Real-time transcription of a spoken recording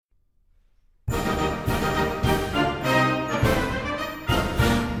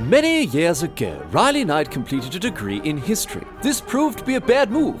Many years ago, Riley Knight completed a degree in history. This proved to be a bad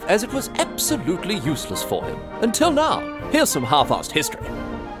move, as it was absolutely useless for him. Until now. Here's some half-assed history.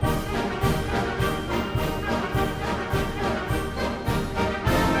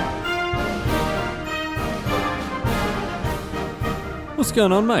 What's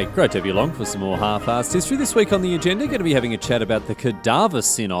going on, mate? Great to have you along for some more half-assed history. This week on the agenda, going to be having a chat about the Cadaver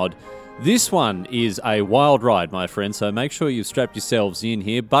Synod. This one is a wild ride, my friends, so make sure you've strapped yourselves in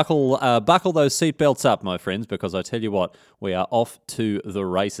here. Buckle those seatbelts up, my friends, because I tell you what, we are off to the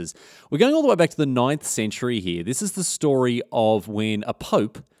races. We're going all the way back to the 9th century here. This is the story of when a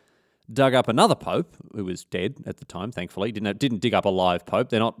pope dug up another pope, who was dead at the time, thankfully. Didn't dig up a live pope.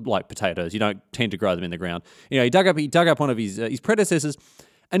 They're not like potatoes. You don't tend to grow them in the ground. You know, he dug up one of his predecessors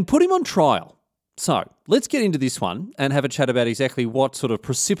and put him on trial. So, let's get into this one and have a chat about exactly what sort of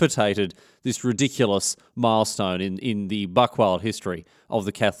precipitated this ridiculous milestone in the buckwild history of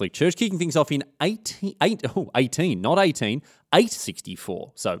the Catholic Church, kicking things off in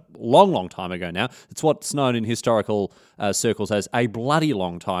 864. So, long time ago now. It's what's known in historical circles as a bloody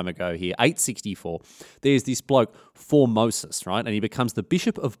long time ago here, 864. There's this bloke, Formosus, right? And he becomes the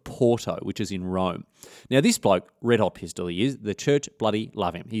Bishop of Porto, which is in Rome. Now, this bloke, red hot pistol he is, the church bloody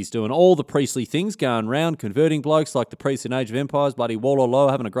love him. He's doing all the priestly things, going around, converting blokes like the priests in Age of Empires, bloody Wallo,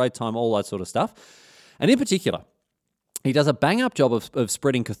 having a great time, all that sort of stuff. And in particular, he does a bang-up job of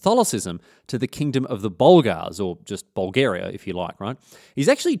spreading Catholicism to the kingdom of the Bulgars, or just Bulgaria, if you like, right? He's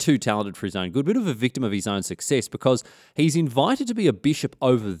actually too talented for his own good, a bit of a victim of his own success, because he's invited to be a bishop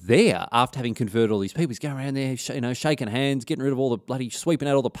over there after having converted all these people. He's going around there, shaking hands, getting rid of all the bloody, sweeping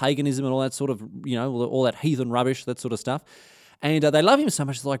out all the paganism and all that sort of, all that heathen rubbish, that sort of stuff. And they love him so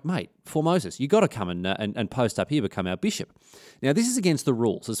much, it's like, mate, Formosus, you got to come and post up here, become our bishop. Now, this is against the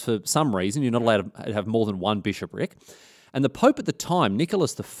rules, as for some reason, you're not allowed to have more than one bishopric. And the Pope at the time,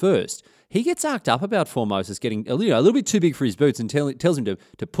 Nicholas I, he gets arced up about Formosus getting a little bit too big for his boots and tells him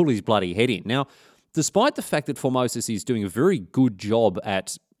to pull his bloody head in. Now, despite the fact that Formosus is doing a very good job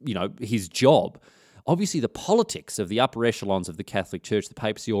at, his job, obviously the politics of the upper echelons of the Catholic Church, the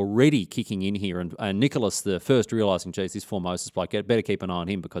papacy, already kicking in here. And Nicholas I realising, geez, this Formosus bloke, better keep an eye on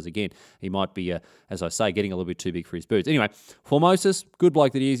him because, again, he might be, as I say, getting a little bit too big for his boots. Anyway, Formosus, good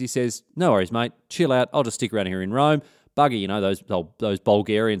bloke that he is, he says, no worries, mate, chill out, I'll just stick around here in Rome. Bugger, those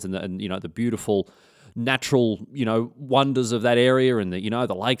Bulgarians and the beautiful natural, wonders of that area and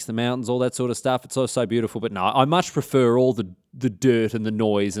the lakes, the mountains, all that sort of stuff. It's so beautiful. But no, I much prefer all the dirt and the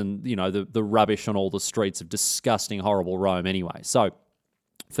noise and, the rubbish on all the streets of disgusting, horrible Rome anyway. So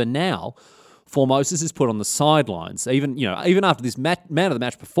for now, Formosus is put on the sidelines. Even after this man of the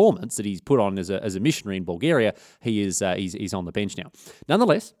match performance that he's put on as a missionary in Bulgaria, he's on the bench now.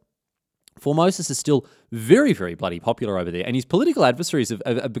 Nonetheless, Formosus is still very, very bloody popular over there, and his political adversaries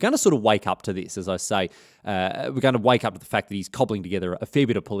have begun to sort of wake up to this, as I say. Begun to wake up to the fact that he's cobbling together a fair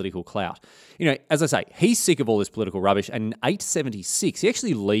bit of political clout. As I say, he's sick of all this political rubbish, and in 876, he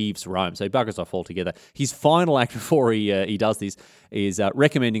actually leaves Rome, so he buggers off altogether. His final act before he does this is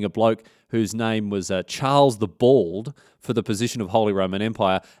recommending a bloke whose name was Charles the Bald for the position of Holy Roman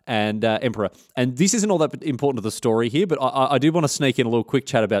Empire and Emperor. And this isn't all that important to the story here, but I do want to sneak in a little quick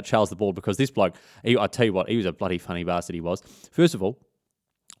chat about Charles the Bald, because this bloke, I tell you what, he was a bloody funny bastard, he was. First of all,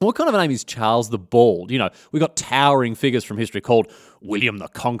 what kind of a name is Charles the Bald? We've got towering figures from history called William the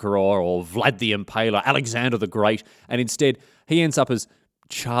Conqueror or Vlad the Impaler, Alexander the Great, and instead he ends up as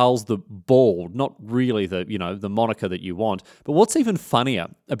Charles the Bald, not really the moniker that you want. But what's even funnier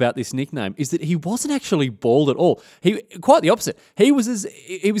about this nickname is that he wasn't actually bald at all. Quite the opposite. He was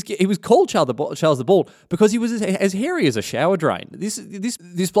called Charles the Bald because he was as hairy as a shower drain.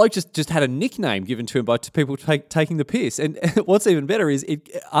 This bloke just had a nickname given to him by people taking the piss. And what's even better is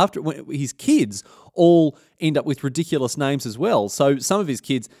when his kids all end up with ridiculous names as well. So some of his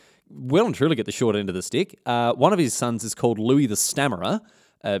kids well and truly get the short end of the stick. One of his sons is called Louis the Stammerer.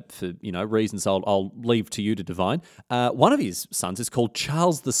 For reasons I'll leave to you to divine. One of his sons is called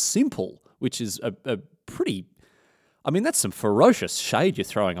Charles the Simple, which is a pretty... I mean, that's some ferocious shade you're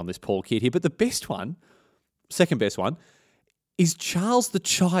throwing on this poor kid here. But the best one, second best one, is Charles the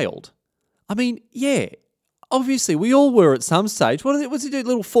Child. I mean, yeah, obviously we all were at some stage. What's he do?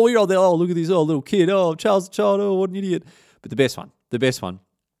 Little 4-year-old there, oh, look at this, little kid, oh, Charles the Child, oh, what an idiot. But the best one,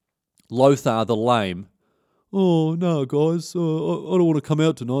 Lothar the Lame. Oh, no, guys, I don't want to come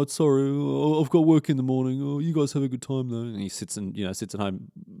out tonight, sorry, I've got work in the morning, oh, you guys have a good time though. And he sits at home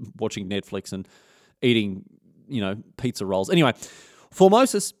watching Netflix and eating, pizza rolls. Anyway,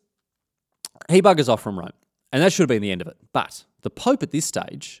 Formosus, he buggers off from Rome, and that should have been the end of it. But the Pope at this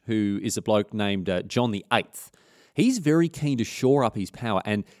stage, who is a bloke named John the VIII, he's very keen to shore up his power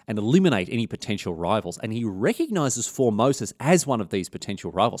and eliminate any potential rivals. And he recognizes Formosus as one of these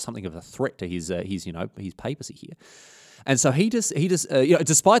potential rivals, something of a threat to his papacy here. And so he just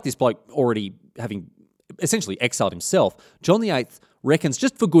despite this bloke already having essentially exiled himself, John VIII reckons,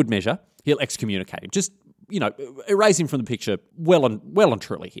 just for good measure, he'll excommunicate him. Just, erase him from the picture well and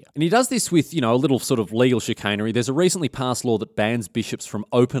truly here. And he does this with, a little sort of legal chicanery. There's a recently passed law that bans bishops from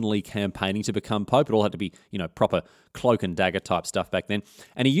openly campaigning to become pope. It all had to be, proper cloak and dagger type stuff back then.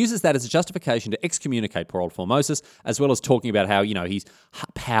 And he uses that as a justification to excommunicate poor old Formosus, as well as talking about how, he's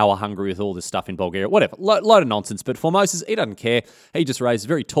power hungry with all this stuff in Bulgaria. Whatever. Load of nonsense. But Formosus, he doesn't care. He just raises a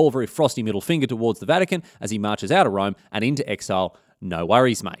very tall, very frosty middle finger towards the Vatican as he marches out of Rome and into exile. No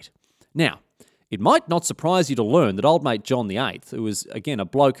worries, mate. Now, it might not surprise you to learn that old mate John VIII, who was, again, a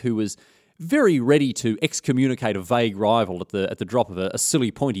bloke who was very ready to excommunicate a vague rival at the drop of a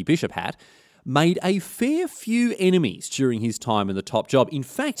silly pointy bishop hat, made a fair few enemies during his time in the top job. In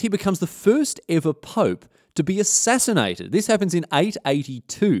fact, he becomes the first ever pope to be assassinated. This happens in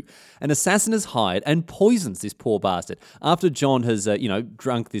 882. An assassin is hired and poisons this poor bastard. After John has,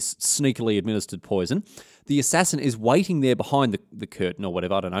 drunk this sneakily administered poison, the assassin is waiting there behind the curtain or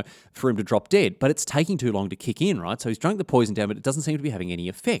whatever, I don't know, for him to drop dead. But it's taking too long to kick in, right? So he's drunk the poison down, but it doesn't seem to be having any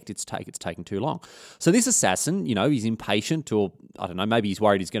effect. It's taking too long. So this assassin, he's impatient, or I don't know, maybe he's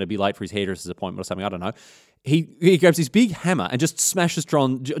worried he's going to be late for his hairdresser's appointment or something, I don't know. He grabs his big hammer and just smashes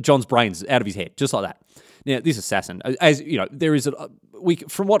John's brains out of his head, just like that. Now, this assassin, as there is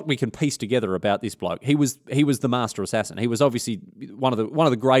from what we can piece together about this bloke, he was the master assassin. He was obviously one of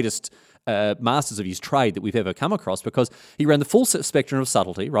the greatest masters of his trade that we've ever come across, because he ran the full spectrum of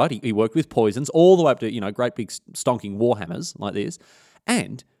subtlety. Right, he worked with poisons all the way up to great big stonking warhammers like this,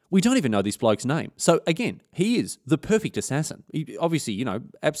 and we don't even know this bloke's name. So again, he is the perfect assassin. He obviously,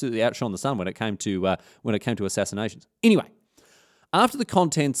 absolutely outshone the sun when it came to assassinations. Anyway. After the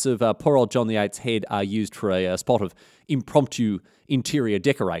contents of poor old John VIII's head are used for a spot of impromptu interior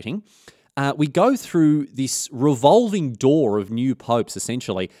decorating, we go through this revolving door of new popes,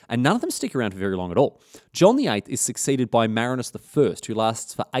 essentially, and none of them stick around for very long at all. John VIII is succeeded by Marinus I, who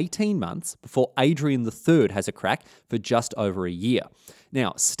lasts for 18 months before Adrian III has a crack for just over a year.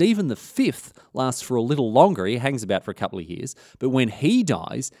 Now, Stephen V lasts for a little longer. He hangs about for a couple of years. But when he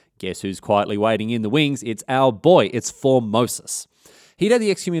dies, guess who's quietly waiting in the wings? It's our boy. It's Formosus. He'd had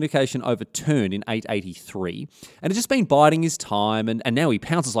the excommunication overturned in 883, and had just been biding his time, and now he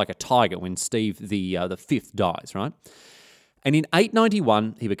pounces like a tiger when Steve the Fifth dies, right? And in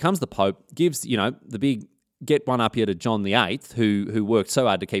 891, he becomes the Pope, gives, the big get one up here to John VIII, who worked so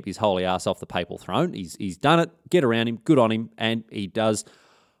hard to keep his holy ass off the papal throne. He's done it, get around him, good on him, and he does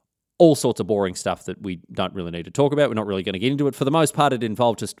all sorts of boring stuff that we don't really need to talk about. We're not really going to get into it. For the most part, it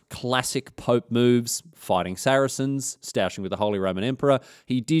involved just classic Pope moves, fighting Saracens, stoushing with the Holy Roman Emperor.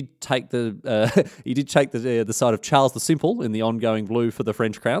 He did take the side of Charles the Simple in the ongoing blue for the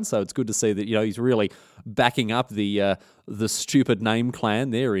French crown. So it's good to see that he's really backing up the stupid name clan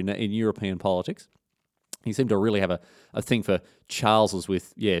there in European politics. He seemed to really have a thing for Charleses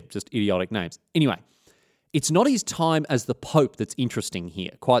with just idiotic names. Anyway. It's not his time as the Pope that's interesting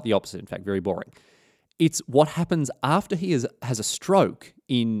here. Quite the opposite, in fact, very boring. It's what happens after he has a stroke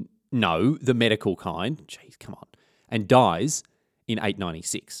the medical kind, jeez, come on, and dies in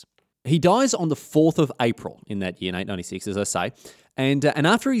 896. He dies on the 4th of April in that year, in 896, as I say. And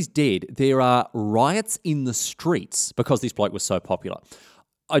after he's dead, there are riots in the streets because this bloke was so popular.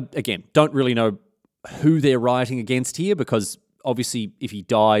 I, again, don't really know who they're rioting against here, because obviously, if he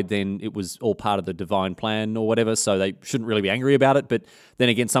died, then it was all part of the divine plan or whatever, so they shouldn't really be angry about it. But then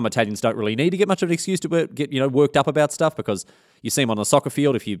again, some Italians don't really need to get much of an excuse to get worked up about stuff, because you see them on the soccer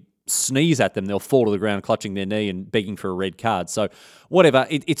field, if you sneeze at them, they'll fall to the ground clutching their knee and begging for a red card. So whatever,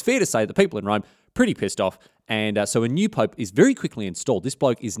 it's fair to say the people in Rome pretty pissed off, and so a new pope is very quickly installed. This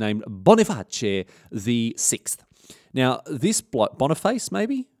bloke is named Boniface the Sixth. Now, this bloke, Boniface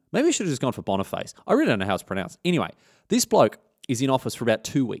maybe I should have just gone for Boniface. I really don't know how it's pronounced. Anyway, this bloke is in office for about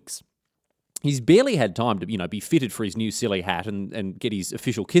 2 weeks. He's barely had time to, be fitted for his new silly hat and get his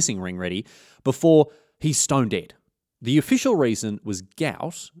official kissing ring ready before he's stone dead. The official reason was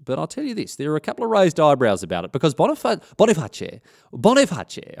gout, but I'll tell you this, there are a couple of raised eyebrows about it, because Boniface, I'll stick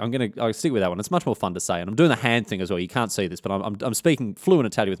with that one. It's much more fun to say, and I'm doing the hand thing as well. You can't see this, but I'm speaking fluent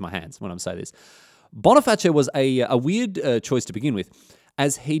Italian with my hands when I'm saying this. Boniface was a weird choice to begin with,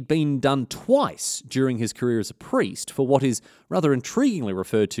 as he'd been done twice during his career as a priest for what is rather intriguingly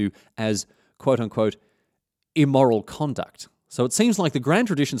referred to as, quote-unquote, immoral conduct. So it seems like the grand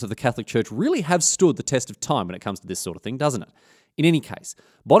traditions of the Catholic Church really have stood the test of time when it comes to this sort of thing, doesn't it? In any case,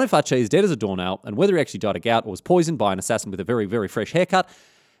 Boniface is dead as a doornail, and whether he actually died of gout or was poisoned by an assassin with a very, very fresh haircut,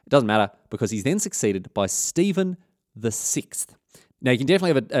 it doesn't matter, because he's then succeeded by Stephen VI. Now, you can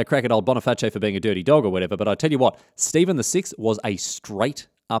definitely have a crack at old Boniface for being a dirty dog or whatever, but I tell you what, Stephen VI was a straight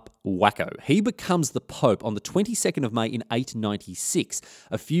up wacko. He becomes the Pope on the 22nd of May in 896,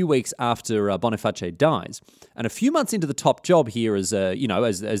 a few weeks after Boniface dies. And a few months into the top job here as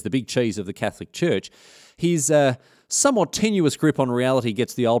the big cheese of the Catholic Church, his somewhat tenuous grip on reality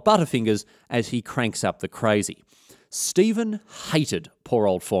gets the old butterfingers as he cranks up the crazy. Stephen hated poor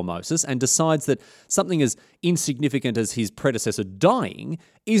old Formosus and decides that something as insignificant as his predecessor dying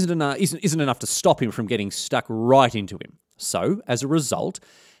isn't enough to stop him from getting stuck right into him. So, as a result,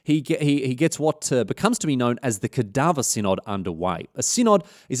 he gets what becomes to be known as the Cadaver Synod underway. A synod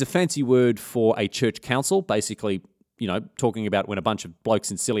is a fancy word for a church council, basically, talking about when a bunch of blokes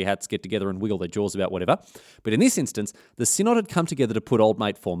in silly hats get together and wiggle their jaws about whatever. But in this instance, the synod had come together to put old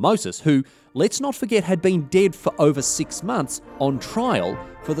mate Formosus, who, let's not forget, had been dead for over 6 months, on trial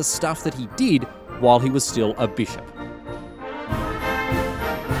for the stuff that he did while he was still a bishop.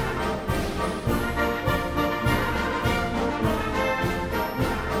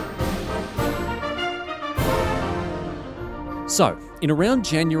 So, in around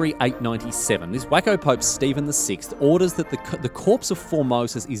January 897, this wacko Pope Stephen VI orders that the corpse of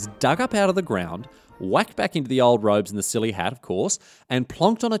Formosus is dug up out of the ground, whacked back into the old robes and the silly hat, of course, and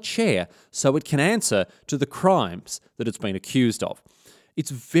plonked on a chair so it can answer to the crimes that it's been accused of.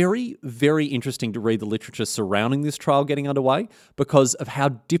 It's very, very interesting to read the literature surrounding this trial getting underway because of how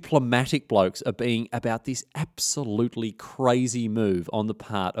diplomatic blokes are being about this absolutely crazy move on the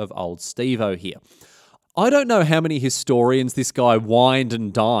part of old Stevo here. I don't know how many historians this guy wined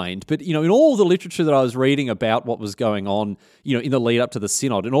and dined, but, in all the literature that I was reading about what was going on, in the lead up to the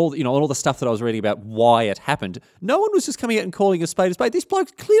synod and all the stuff that I was reading about why it happened, no one was just coming out and calling a spade a spade. This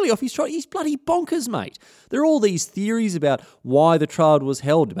bloke's clearly off his trial. He's bloody bonkers, mate. There are all these theories about why the trial was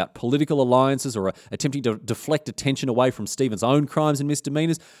held, about political alliances or attempting to deflect attention away from Stephen's own crimes and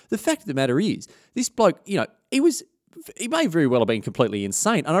misdemeanors. The fact of the matter is, this bloke, he may very well have been completely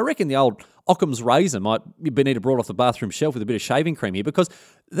insane. And I reckon the old Occam's razor might be needed brought off the bathroom shelf with a bit of shaving cream here, because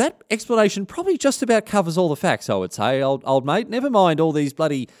that explanation probably just about covers all the facts, I would say, old mate. Never mind all these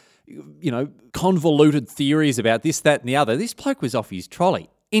bloody, convoluted theories about this, that, and the other. This bloke was off his trolley.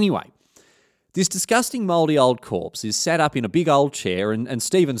 Anyway, this disgusting mouldy old corpse is sat up in a big old chair, and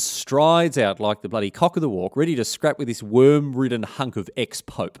Stephen strides out like the bloody cock of the walk, ready to scrap with this worm-ridden hunk of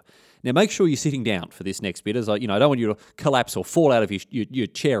ex-pope. Now, make sure you're sitting down for this next bit, as I don't want you to collapse or fall out of your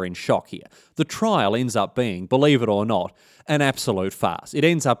chair in shock here. The trial ends up being, believe it or not, an absolute farce. It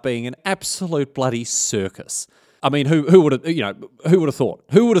ends up being an absolute bloody circus. I mean, who would have thought?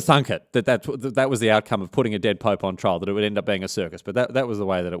 Who would have thunk it that was the outcome of putting a dead pope on trial, that it would end up being a circus? But that was the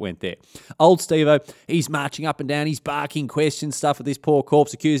way that it went there. Old Stevo, he's marching up and down, he's barking questions, stuff at this poor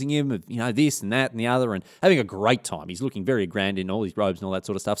corpse, accusing him of this and that and the other, and having a great time. He's looking very grand in all his robes and all that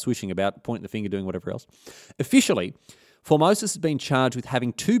sort of stuff, swishing about, pointing the finger, doing whatever else. Officially, Formosus has been charged with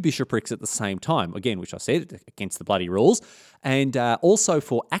having 2 bishoprics at the same time, again, which I said, against the bloody rules, and also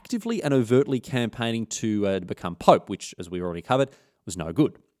for actively and overtly campaigning to become pope, which, as we already covered, was no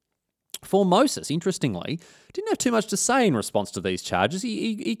good. Formosus, interestingly, didn't have too much to say in response to these charges.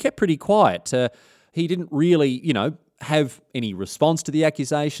 He kept pretty quiet. He didn't really, have any response to the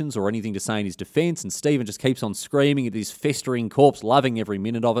accusations or anything to say in his defence, and Stephen just keeps on screaming at this festering corpse, loving every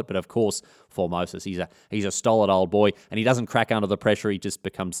minute of it. But of course, Formosus, he's a stolid old boy, and he doesn't crack under the pressure. He just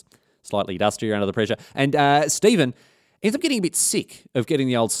becomes slightly dustier under the pressure. And Stephen ends up getting a bit sick of getting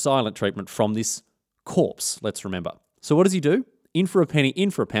the old silent treatment from this corpse, let's remember. So what does he do? In for a penny,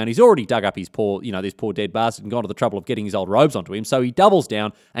 in for a pound. He's already dug up his poor dead bastard and gone to the trouble of getting his old robes onto him. So he doubles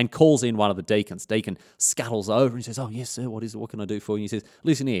down and calls in one of the deacons. Deacon scuttles over and says, "Oh yes, sir. What is it? What can I do for you?" And he says,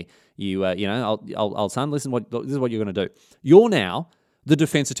 "Listen here, old son. Listen, this is what you're going to do. You're now the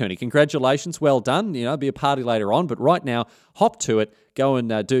defence attorney. Congratulations, well done. Be a party later on, but right now, hop to it. Go and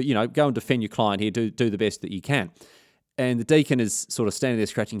go and defend your client here. Do the best that you can." And the deacon is sort of standing there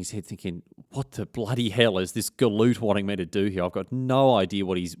scratching his head thinking, what the bloody hell is this galoot wanting me to do here? I've got no idea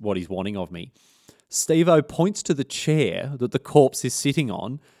what he's wanting of me. Stevo points to the chair that the corpse is sitting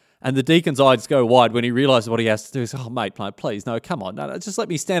on, and the deacon's eyes go wide when he realises what he has to do. He's, "Oh, mate, please, no, come on. No, just let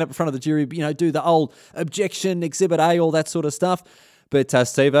me stand up in front of the jury, do the old objection, exhibit A, all that sort of stuff." But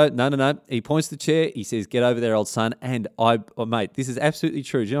Stevo, no. He points to the chair. He says, "Get over there, old son." And mate, this is absolutely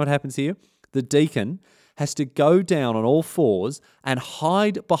true. Do you know what happens here? The deacon has to go down on all fours and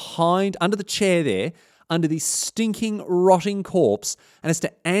hide under the chair there, under this stinking, rotting corpse and has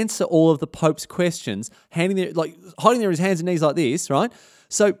to answer all of the Pope's questions, hiding there on his hands and knees like this, right?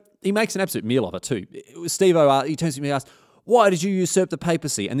 So he makes an absolute meal of it too. Steve-O, he turns to me and asks, "Why did you usurp the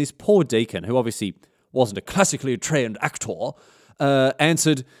papacy?" And this poor deacon, who obviously wasn't a classically trained actor,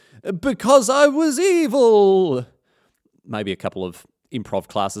 answered, "Because I was evil." Maybe a couple of improv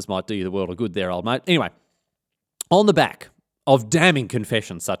classes might do you the world of good there, old mate. Anyway, on the back of damning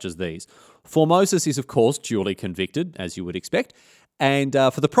confessions such as these, Formosus is, of course, duly convicted, as you would expect. And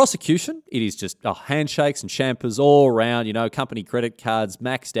for the prosecution, it is just handshakes and champers all around, company credit cards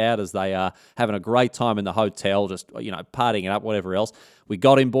maxed out as they are having a great time in the hotel, just, partying it up, whatever else. We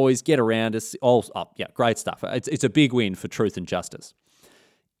got him, boys, get around us. Great stuff. It's a big win for truth and justice.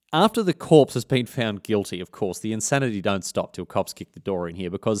 After the corpse has been found guilty, of course, the insanity don't stop till cops kick the door in here,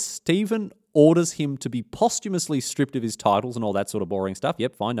 because Stephen orders him to be posthumously stripped of his titles and all that sort of boring stuff.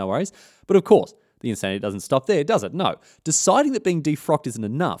 Yep, fine, no worries. But of course, the insanity doesn't stop there, does it? No. Deciding that being defrocked isn't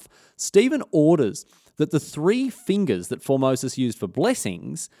enough, Stephen orders that the 3 fingers that Formosus used for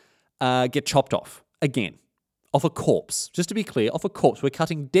blessings get chopped off again, off a corpse. Just to be clear, off a corpse. We're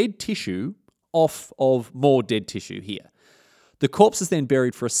cutting dead tissue off of more dead tissue here. The corpse is then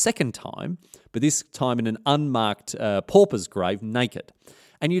buried for a second time, but this time in an unmarked pauper's grave, naked.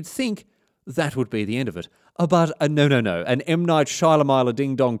 And you'd think that would be the end of it. But no. An M. Night Shyamalan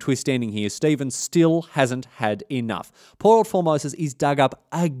ding-dong twist ending here. Stephen still hasn't had enough. Poor old Formosus is dug up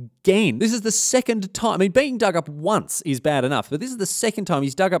again. This is the second time. I mean, being dug up once is bad enough, but this is the second time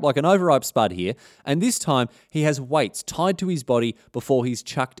he's dug up like an overripe spud here. And this time he has weights tied to his body before he's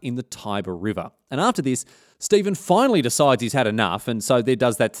chucked in the Tiber River. And after this, Stephen finally decides he's had enough, and so there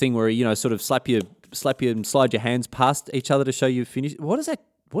does that thing where he, sort of slap you and slide your hands past each other to show you've finished. What is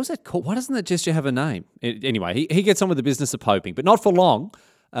that called? Why doesn't that gesture have a name? Anyway, he gets on with the business of poping, but not for long,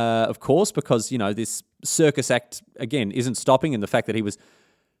 of course, because, this circus act, again, isn't stopping, and the fact that he was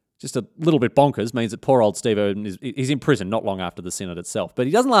just a little bit bonkers means that poor old Steve-O is in prison not long after the synod itself. But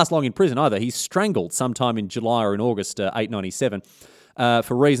he doesn't last long in prison either. He's strangled sometime in July or in August 897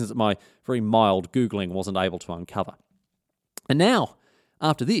 for reasons that my very mild Googling wasn't able to uncover. And now,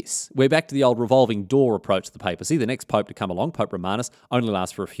 after this, we're back to the old revolving door approach to the papacy. The next pope to come along, Pope Romanus, only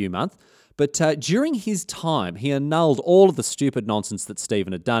lasts for a few months. But during his time, he annulled all of the stupid nonsense that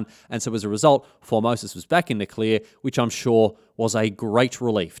Stephen had done. And so as a result, Formosus was back in the clear, which I'm sure was a great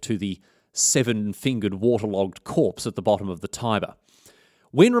relief to the 7-fingered, waterlogged corpse at the bottom of the Tiber.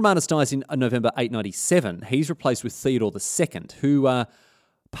 When Romanus dies in November 897, he's replaced with Theodore II, who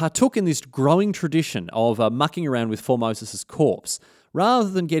partook in this growing tradition of mucking around with Formosus' corpse. Rather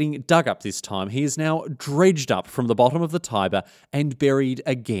than getting dug up this time, he is now dredged up from the bottom of the Tiber and buried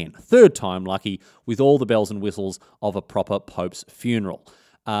again. Third time lucky, with all the bells and whistles of a proper pope's funeral.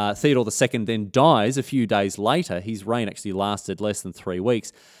 Theodore II then dies a few days later. His reign actually lasted less than 3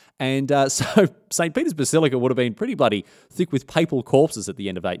 weeks. And so St. Peter's Basilica would have been pretty bloody thick with papal corpses at the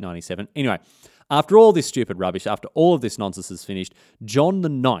end of 897. Anyway, after all this stupid rubbish, after all of this nonsense is finished, John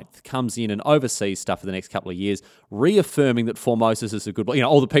IX comes in and oversees stuff for the next couple of years, reaffirming that Formosus is a good...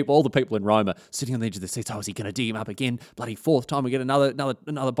 all the people in Rome are sitting on the edge of their seats. Oh, is he going to dig him up again? Bloody 4th time we get another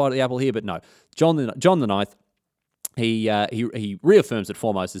bite of the apple here. But no, John IX, he reaffirms that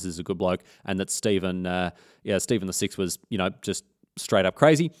Formosus is a good bloke and that Stephen VI was, just straight up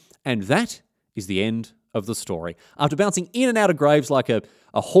crazy. And that is the end of the story. After bouncing in and out of graves like a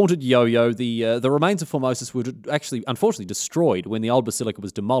haunted yo-yo, the remains of Formosus were actually, unfortunately, destroyed when the old basilica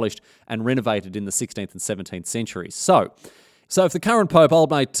was demolished and renovated in the 16th and 17th centuries. So if the current Pope, old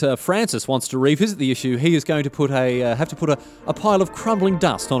mate Francis, wants to revisit the issue, he is going to have to put a pile of crumbling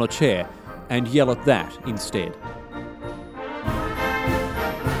dust on a chair and yell at that instead.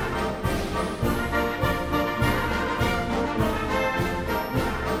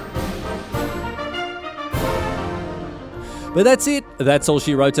 But that's it. That's all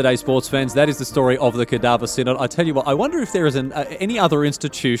she wrote today, sports fans. That is the story of the Cadaver Synod. I tell you what, I wonder if there is any other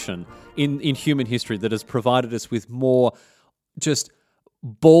institution in human history that has provided us with more just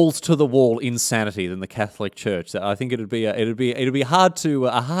balls to the wall insanity than the Catholic Church. I think it'd be a hard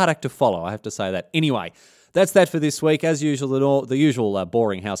act to follow. I have to say that. Anyway, that's that for this week. As usual, the usual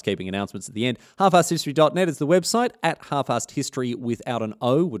boring housekeeping announcements at the end. halfassedhistory.net is the website. At halfassedhistory without an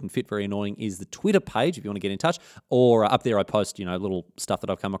O, wouldn't fit, very annoying, is the Twitter page if you want to get in touch. Or up there I post, little stuff that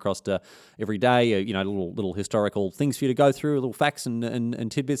I've come across every day, little historical things for you to go through, little facts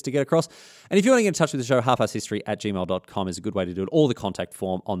and tidbits to get across. And if you want to get in touch with the show, halfassedhistory@gmail.com is a good way to do it. Or the contact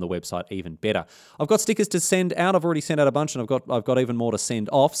form on the website, even better. I've got stickers to send out. I've already sent out a bunch, and I've got even more to send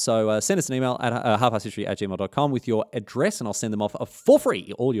off. So send us an email at halfassedhistory@gmail.com with your address, and I'll send them off for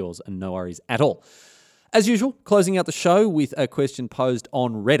free. All yours, and no worries at all. As usual, closing out the show with a question posed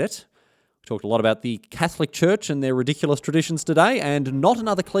on Reddit. We talked a lot about the Catholic Church and their ridiculous traditions today, and Not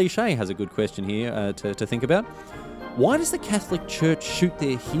Another Cliche has a good question here to think about. Why does the Catholic Church shoot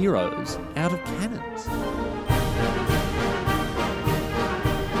their heroes out of cannons?